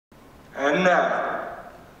And now,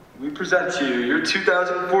 we present to you your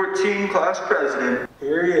 2014 class president.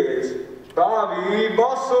 Here he is, Bobby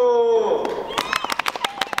Bussel.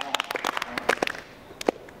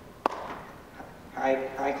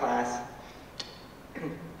 Hi class.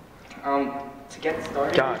 To get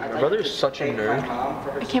started, God, my brother's such a nerd.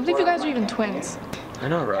 I can't believe you guys are even twins. I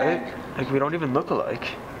know, right? Like, we don't even look alike.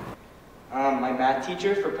 My math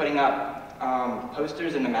teacher for putting up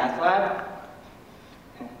posters in the math lab.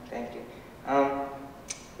 Thank you.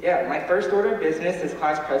 Yeah, my first order of business as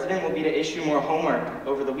class president will be to issue more homework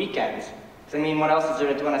over the weekends. Because, I mean, what else is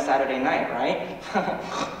there to do on a Saturday night, right?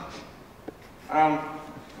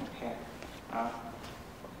 Okay.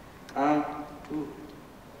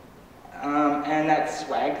 And that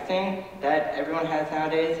swag thing that everyone has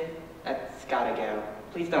nowadays, that's gotta go.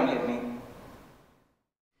 Please don't hit me.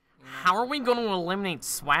 How are we going to eliminate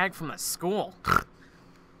swag from the school?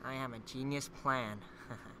 I have a genius plan.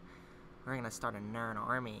 We're gonna start a nerd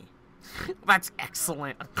army. That's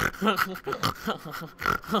excellent.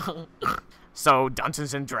 So,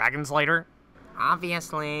 Dungeons and Dragons later?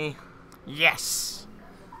 Obviously. Yes.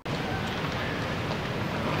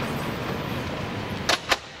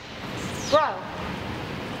 Bro,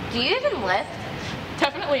 do you even lift?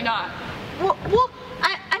 Definitely not. Well,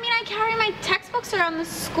 I mean, I carry my textbooks around the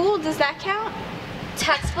school. Does that count?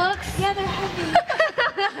 Textbooks? Yeah, they're heavy.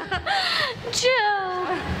 Joe.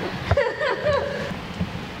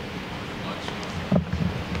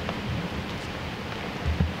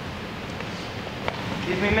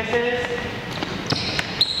 Excuse me, missus?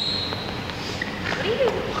 What are you?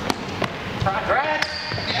 Progress!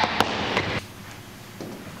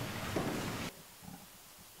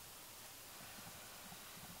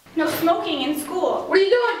 No smoking in school. What are you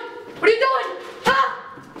doing? What are you doing?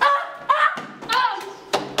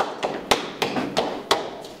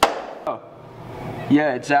 Oh.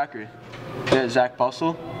 Yeah, it's Zachary. Yeah, Zach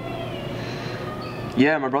Bussel.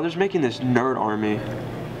 Yeah, my brother's making this nerd army.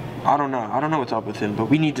 I don't know what's up with him, but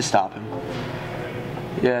we need to stop him.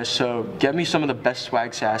 Yeah, so get me some of the best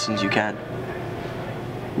swag assassins you can.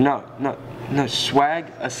 No,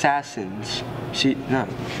 swag assassins. See, no,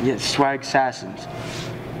 yeah, swag assassins.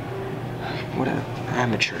 What an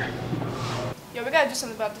amateur. Yo, we gotta do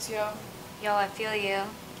something about this, yo. Yo, I feel you.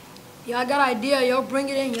 Yo, I got an idea, yo. Bring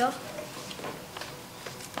it in, yo.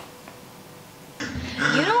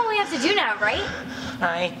 You know what we have to do now, right?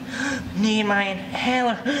 I need my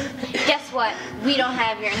inhaler. Guess what? We don't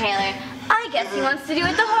have your inhaler. I guess he wants to do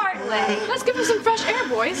it the hard way. Let's give him some fresh air,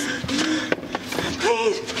 boys.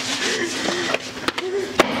 Please.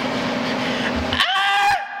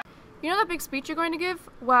 You know that big speech you're going to give?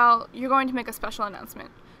 Well, you're going to make a special announcement.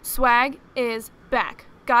 Swag is back.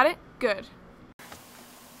 Got it? Good.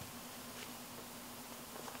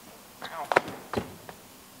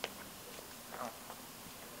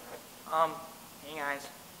 Hey guys,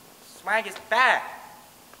 swag is back.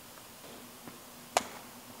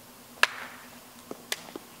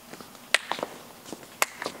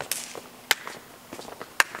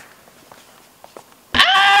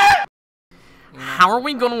 How are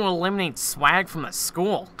we going to eliminate swag from the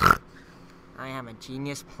school? I have a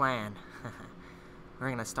genius plan. We're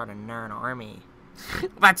gonna start a nerd army.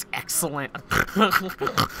 That's excellent.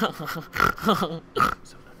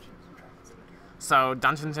 So,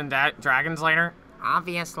 Dungeons and Dragons later?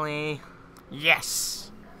 Obviously. Yes.